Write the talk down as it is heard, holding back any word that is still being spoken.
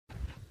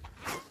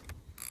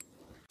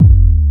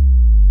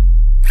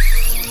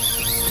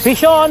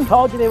Fish on.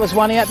 Told you there was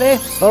one out there.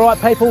 All right,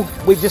 people,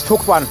 we've just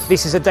hooked one.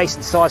 This is a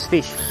decent sized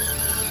fish.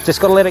 Just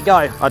got to let it go.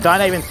 I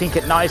don't even think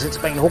it knows it's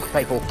been hooked,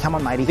 people. Come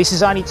on, matey. This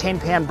is only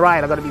 10-pound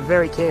braid. I've got to be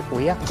very careful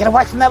here. Get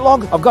away from that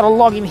log. I've got a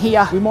log in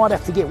here. We might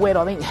have to get wet,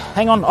 I think.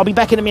 Hang on, I'll be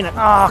back in a minute.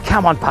 Oh,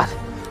 come on, bud.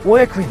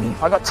 Work with me.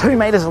 I got 2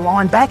 metres of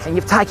line back and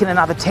you've taken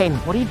another 10.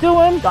 What are you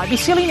doing? Don't be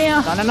silly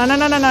now. No,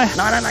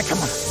 come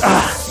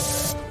on.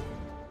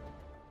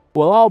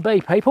 Well, I'll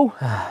be, people.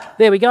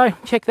 There we go.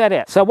 Check that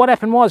out. So what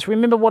happened was,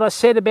 remember what I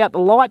said about the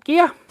light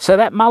gear? So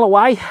that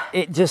mulloway,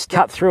 it just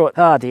cut through it.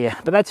 Oh dear.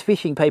 But that's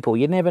fishing, people.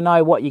 You never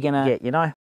know what you're going to get, you know?